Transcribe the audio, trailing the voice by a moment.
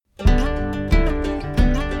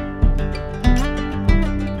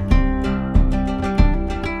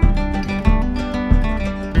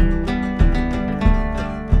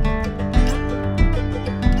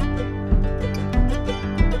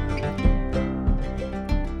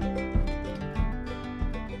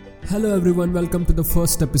Hello everyone, welcome to the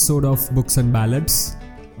first episode of Books and Ballads.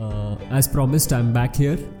 As promised, I'm back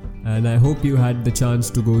here and I hope you had the chance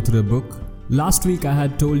to go through the book. Last week I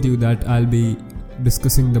had told you that I'll be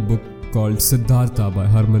discussing the book called Siddhartha by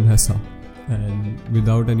Hermann Hesse. And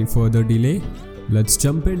without any further delay, let's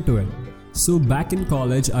jump into it. So back in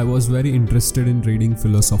college, I was very interested in reading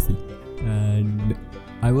philosophy and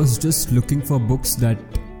I was just looking for books that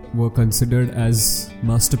were considered as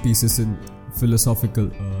masterpieces in philosophical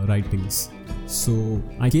writings. So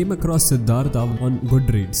I came across Siddhartha on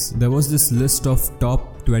Goodreads. There was this list of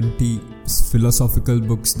top 20 philosophical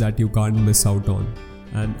books that you can't miss out on.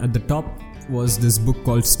 And at the top was this book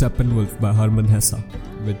called Steppenwolf by Hermann Hesse,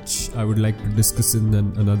 which I would like to discuss in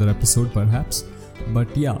another episode perhaps.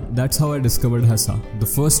 But yeah, that's how I discovered Hesse. The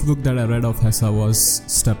first book that I read of Hesse was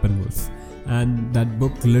Steppenwolf. And that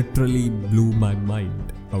book literally blew my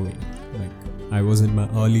mind away. I was in my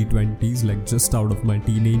early 20s, just out of my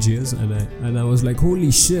teenage years, and I was like, holy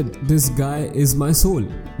shit, this guy is my soul.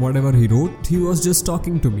 Whatever he wrote, he was just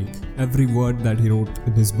talking to me. Every word that he wrote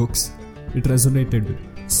in his books, it resonated with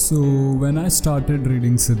me. So when I started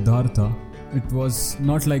reading Siddhartha, it was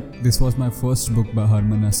not like this was my first book by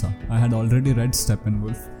Hermann Hesse. I had already read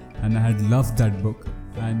Steppenwolf and I had loved that book.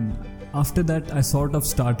 And after that, I sort of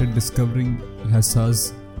started discovering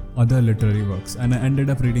Hesse's other literary works, and I ended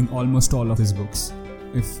up reading almost all of his books.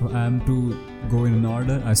 If I am to go in an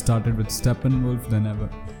order, I started with Steppenwolf, then I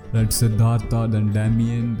read Siddhartha, then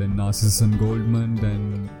Damien, then Narcissus and Goldmund,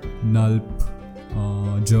 then Nulp,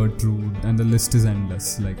 Gertrude, and the list is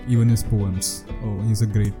endless, even his poems. Oh, he's a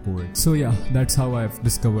great poet. So yeah, that's how I've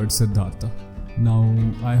discovered Siddhartha. Now,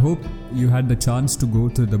 I hope you had the chance to go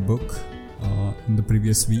through the book in the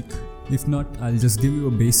previous week. If not, I'll just give you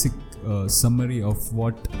a basic summary of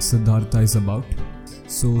what Siddhartha is about.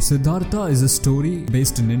 So Siddhartha is a story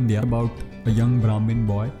based in India about a young Brahmin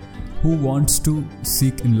boy who wants to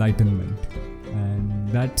seek enlightenment, and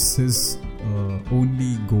that's his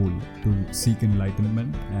only goal, to seek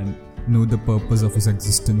enlightenment and know the purpose of his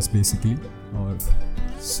existence basically.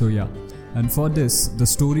 And for this, the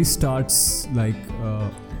story starts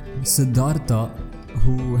Siddhartha,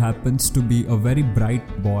 who happens to be a very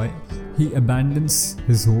bright boy. He abandons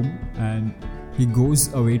his home and he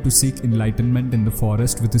goes away to seek enlightenment in the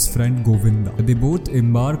forest with his friend Govinda. They both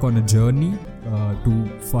embark on a journey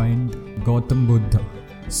to find Gautam Buddha.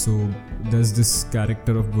 So there's this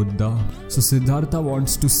character of Buddha. So Siddhartha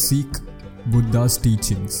wants to seek Buddha's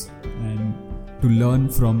teachings and to learn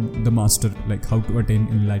from the master, how to attain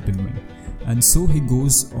enlightenment. And so he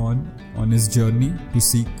goes on his journey to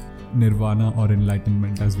seek Nirvana or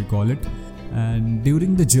enlightenment, as we call it. And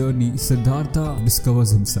during the journey, Siddhartha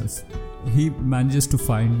discovers himself. He manages to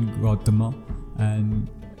find Gautama and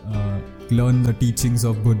learn the teachings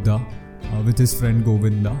of Buddha with his friend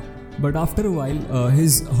Govinda. But after a while,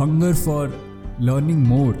 his hunger for learning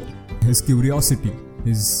more, his curiosity,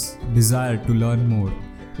 his desire to learn more,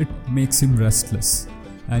 it makes him restless.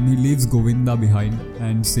 And he leaves Govinda behind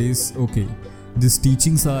and says, okay, these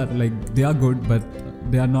teachings are they are good, but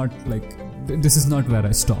they are not this is not where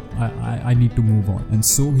I stop. I need to move on. And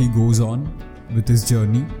so he goes on with his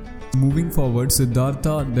journey. Moving forward,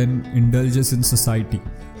 Siddhartha then indulges in society.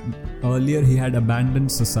 Earlier he had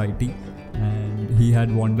abandoned society and he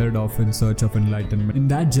had wandered off in search of enlightenment. In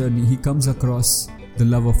that journey, he comes across the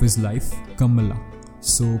love of his life, Kamala.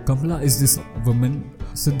 So Kamala is this woman.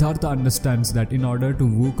 Siddhartha understands that in order to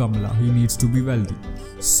woo Kamala, he needs to be wealthy.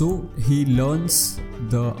 So he learns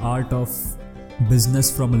the art of business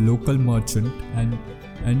from a local merchant and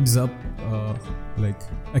ends up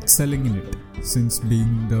excelling in it, since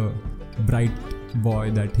being the bright boy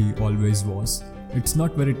that he always was. It's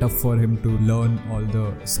not very tough for him to learn all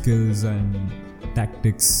the skills and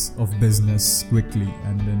tactics of business quickly,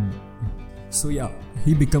 and then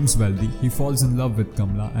he becomes wealthy. He falls in love with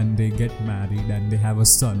Kamala and they get married and they have a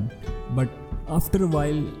son. But after a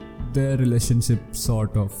while, their relationship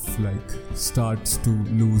sort of starts to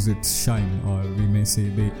lose its shine, or we may say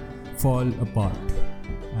they fall apart.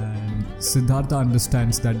 And Siddhartha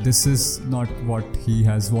understands that this is not what he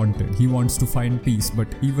has wanted. He wants to find peace, but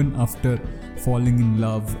even after falling in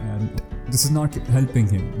love, and this is not helping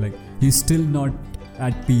him. He's still not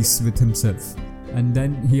at peace with himself. And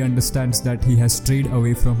then he understands that he has strayed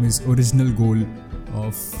away from his original goal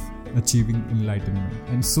of achieving enlightenment.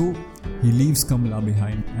 And so he leaves Kamala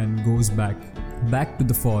behind and goes back to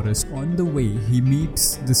the forest. On the way, he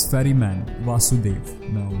meets this ferryman, Vasudev.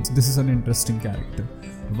 Now, this is an interesting character.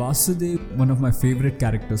 Vasudev, one of my favorite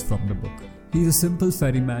characters from the book. He's a simple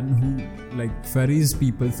ferryman who ferries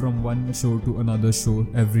people from one shore to another shore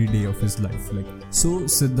every day of his life. So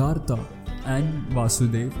Siddhartha and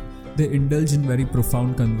Vasudev they indulge in very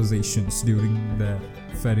profound conversations during their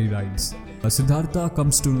ferry rides. Siddhartha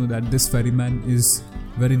comes to know that this ferryman is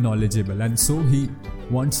very knowledgeable, and so he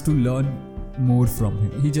wants to learn more from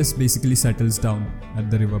him. He just basically settles down at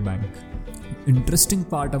the riverbank. Interesting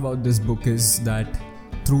part about this book is that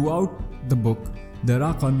throughout the book there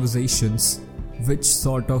are conversations which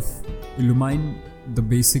sort of illumine the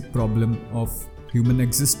basic problem of human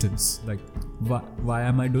existence, like why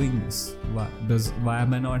am I doing this? Why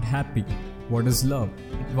am I not happy? What is love?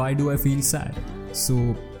 Why do I feel sad?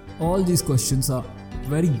 So all these questions are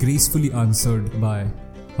very gracefully answered by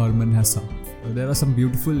Hermann Hesse. There are some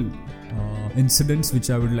beautiful incidents which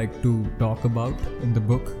I would like to talk about in the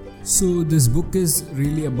book. So this book is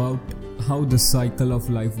really about how the cycle of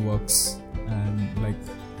life works, and like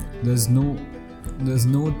there's no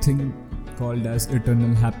thing called as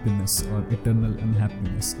eternal happiness or eternal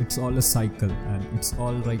unhappiness. It's all a cycle, and it's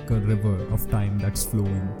all like a river of time that's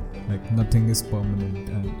flowing. Like nothing is permanent,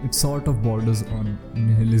 and it sort of borders on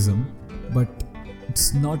nihilism, but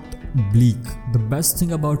it's not bleak. The best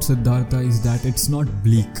thing about Siddhartha is that it's not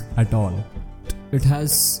bleak at all. It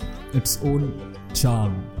has its own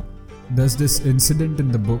charm. There's this incident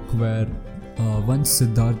in the book where once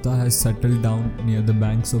Siddhartha has settled down near the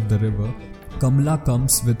banks of the river, Kamla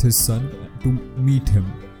comes with his son to meet him,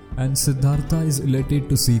 and Siddhartha is elated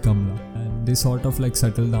to see Kamla, and they sort of like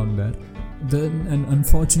settle down there. Then an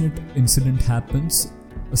unfortunate incident happens.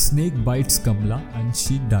 A snake bites Kamla and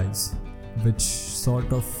she dies, which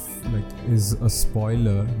sort of like is a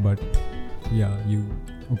spoiler, but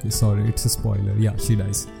it's a spoiler. Yeah, she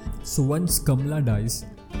dies. So once Kamla dies,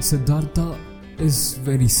 Siddhartha is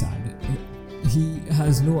very sad. He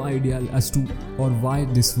has no idea as to or why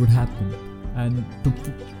this would happen. And to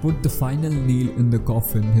put the final nail in the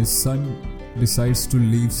coffin, his son decides to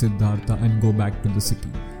leave Siddhartha and go back to the city.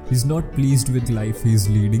 He's not pleased with life he's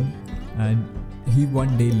leading, and he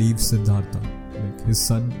one day leaves Siddhartha. Like his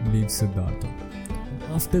son leaves Siddhartha.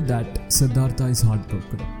 After that, Siddhartha is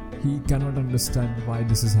heartbroken. He cannot understand why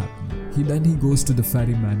this is happening. He goes to the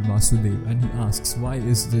ferryman Vasudev and he asks, why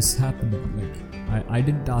is this happening? Like I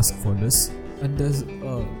didn't ask for this. And there's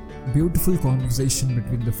a beautiful conversation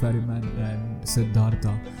between the ferryman and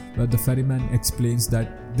Siddhartha, where the ferryman explains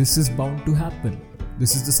that this is bound to happen.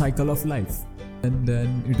 This is the cycle of life. And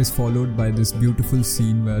then it is followed by this beautiful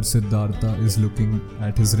scene where Siddhartha is looking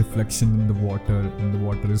at his reflection in the water, and the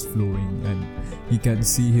water is flowing, and he can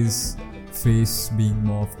see his face being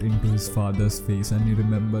morphed into his father's face, and he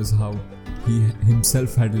remembers how he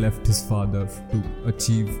himself had left his father to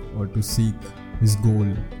achieve or to seek his goal,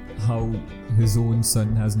 how his own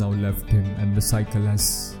son has now left him, and the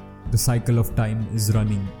cycle of time is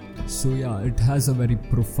running. So yeah, it has a very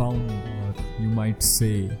profound, or you might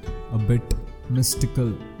say a bit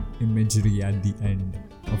mystical imagery at the end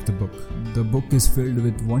of the book. The book is filled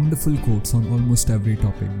with wonderful quotes on almost every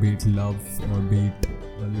topic, be it love or be it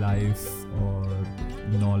life or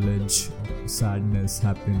knowledge or sadness,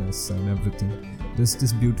 happiness and everything. There's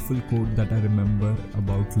this beautiful quote that I remember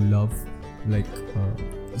about love, like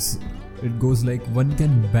it goes like, one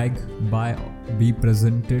can beg, buy, be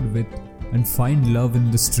presented with and find love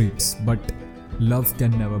in the streets, but love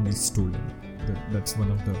can never be stolen. That's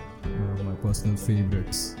one of my personal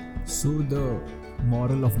favorites. So the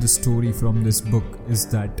moral of the story from this book is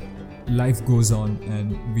that life goes on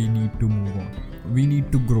and we need to move on. We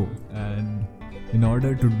need to grow, and in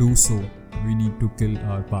order to do so, we need to kill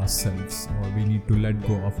our past selves, or we need to let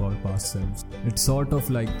go of our past selves. It's sort of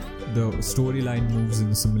like the storyline moves in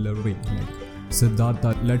a similar way. Like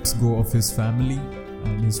Siddhartha lets go of his family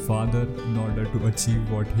and his father in order to achieve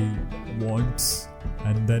what he wants,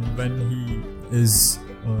 and then when he is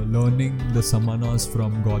learning the samanas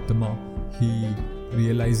from Gautama, he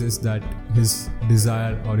realizes that his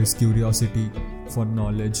desire or his curiosity for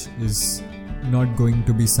knowledge is not going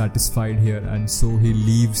to be satisfied here, and so he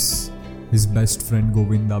leaves his best friend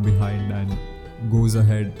Govinda behind and goes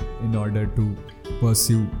ahead in order to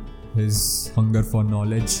pursue his hunger for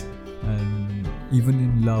knowledge. And even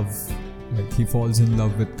in love, like he falls in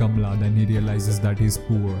love with Kamla, then he realizes that he's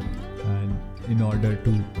poor, and in order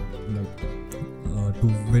to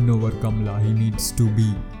win over Kamla, he needs to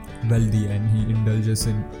be wealthy, and he indulges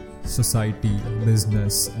in society,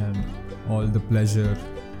 business and all the pleasure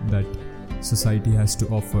that society has to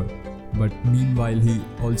offer. But meanwhile, he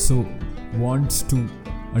also wants to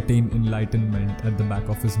attain enlightenment at the back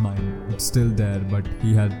of his mind. It's still there, but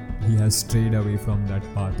he has strayed away from that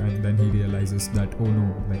path, and then he realizes that, oh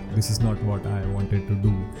no, like this is not what I wanted to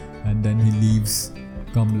do, and then he leaves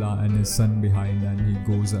Kamla and his son behind, and he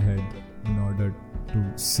goes ahead in order to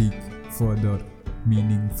seek further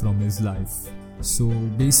meaning from his life. So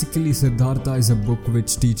basically, Siddhartha is a book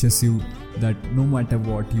which teaches you that no matter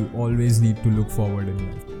what, you always need to look forward in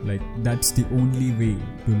life. Like, that's the only way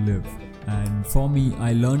to live. And for me,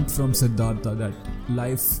 I learned from Siddhartha that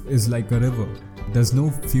life is like a river. There's no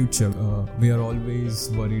future. We are always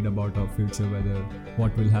worried about our future, whether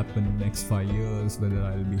what will happen in the next 5 years, whether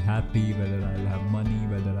I'll be happy, whether I'll have money,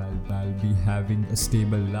 whether I'll be having a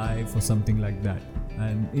stable life or something like that.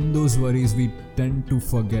 And in those worries, we tend to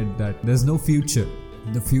forget that there's no future.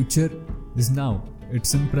 The future is now.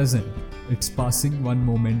 It's in present. It's passing one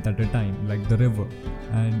moment at a time, like the river.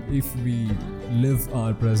 And if we live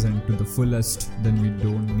our present to the fullest, then we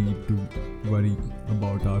don't need to worry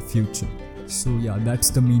about our future. So yeah, that's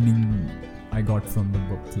the meaning I got from the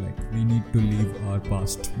book. Like, we need to leave our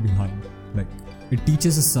past behind. Like, it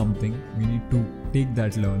teaches us something. We need to take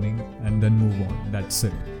that learning and then move on. That's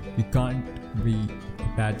it. We can't be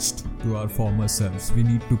attached to our former selves. We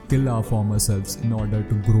need to kill our former selves in order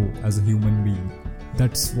to grow as a human being.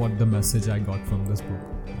 That's what the message I got from this book.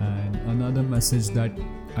 And another message that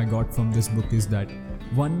I got from this book is that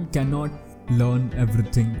one cannot learn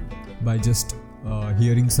everything by just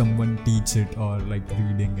hearing someone teach it or like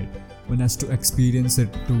reading it. One has to experience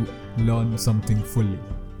it to learn something fully.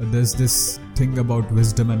 There's this thing about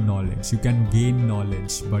wisdom and knowledge. You can gain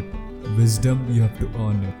knowledge, but wisdom, you have to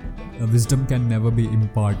earn it. Wisdom can never be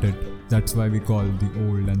imparted. That's why we call the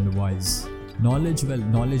old and the wise. Knowledge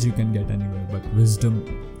you can get anywhere, but wisdom,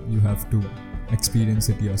 you have to experience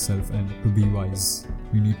it yourself. And to be wise,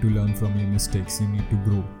 you need to learn from your mistakes. You need to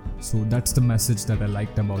grow. So that's the message that I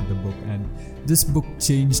liked about the book, and this book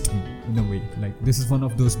changed me in a way. Like, this is one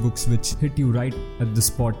of those books which hit you right at the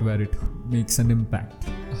spot where it makes an impact.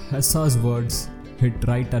 Hessa's words hit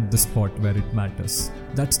right at the spot where it matters.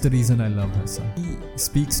 That's the reason I love Hessa. He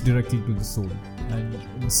speaks directly to the soul, and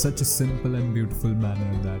in such a simple and beautiful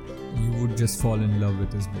manner that you would just fall in love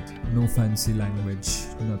with his book. No fancy language,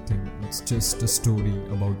 nothing. It's just a story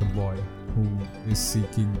about a boy who is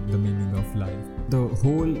seeking the meaning of life. The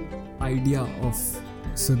whole idea of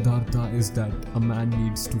Siddhartha is that a man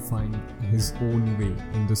needs to find his own way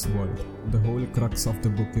in this world. The whole crux of the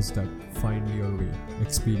book is that find your way,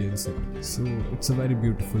 experience it. So it's a very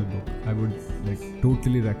beautiful book. I would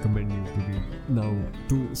totally recommend you to read. Now,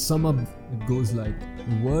 to sum up, it goes like,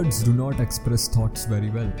 words do not express thoughts very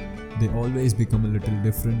well. They always become a little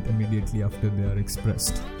different immediately after they are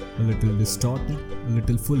expressed. A little distorted, a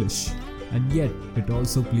little foolish. And yet, it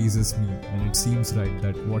also pleases me, and it seems right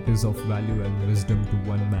that what is of value and wisdom to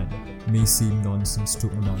one man may seem nonsense to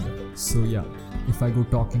another. So yeah, if I go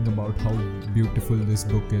talking about how beautiful this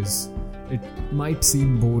book is, it might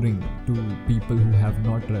seem boring to people who have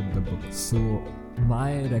not read the book. So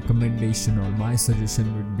my recommendation or my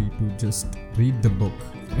suggestion would be to just read the book,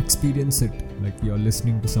 experience it like you're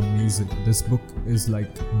listening to some music. This book is like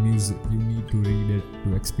music. You need to read it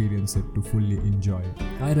to experience it, to fully enjoy it.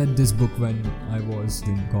 I read this book when I was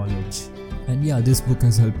in college, and yeah, this book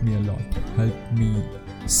has helped me a lot. Helped me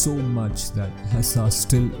so much that Hessa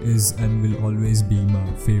still is and will always be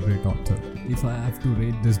my favorite author. If I have to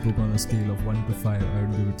rate this book on a scale of 1 to 5, I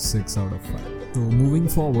would give it 6 out of 5. So moving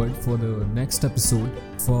forward for the next episode.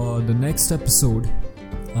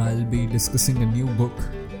 I'll be discussing a new book.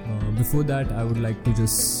 Before that, I would like to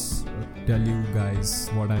just tell you guys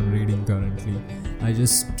what I'm reading currently. I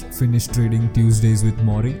just finished reading Tuesdays with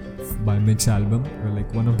Morrie by Mitch Albom,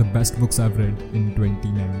 like one of the best books I've read in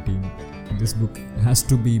 2019. This book has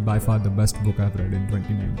to be by far the best book I've read in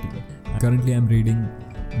 2019. Currently I'm reading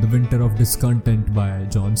The Winter of Discontent by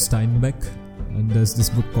John Steinbeck, and there's this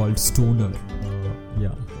book called Stoner.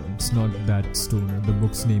 It's not that Stoner. The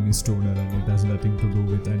book's name is Stoner, and it has nothing to do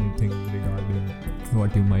with anything regarding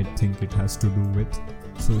what you might think it has to do with.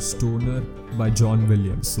 So Stoner by John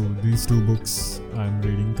Williams. So these two books I'm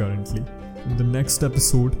reading currently. In the next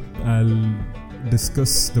episode, I'll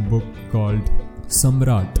discuss the book called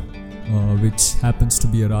Samrat, which happens to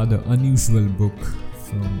be a rather unusual book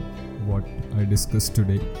from what I discussed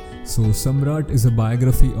today. So Samrat is a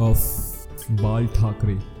biography of Bal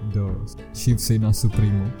Thackeray, the Shiv Sena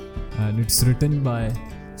Supremo, and it's written by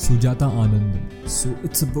Sujata Anandan. So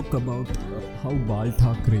it's a book about how Bal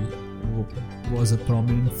Thackeray was a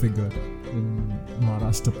prominent figure in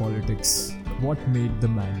Maharashtra politics. What made the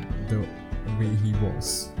man the way he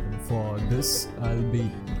was. And for this, I'll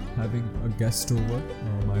be having a guest over,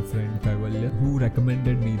 my friend Kaivalya, who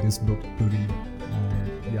recommended me this book to read.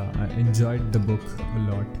 I enjoyed the book a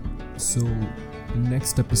lot. So in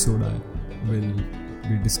next episode, I will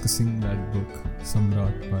be discussing that book,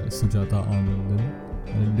 Samrat by Sujata Anandan.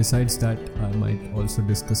 And besides that, I might also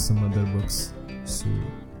discuss some other books. So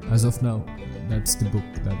as of now, that's the book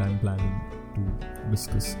that I'm planning to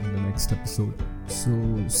discuss in the next episode. So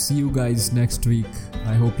see you guys next week.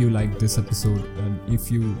 I hope you liked this episode, and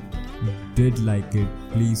if you did like it,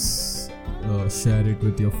 please share it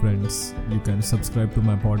with your friends. You can subscribe to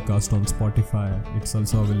my podcast on Spotify. It's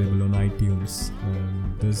also available on iTunes,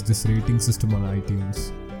 and there's this rating system on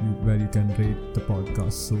iTunes where you can rate the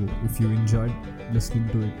podcast. So if you enjoyed listening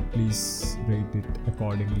to it, please rate it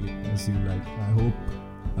accordingly as you like. I hope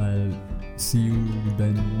I'll see you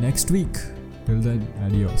then next week. Till then,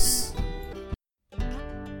 adios.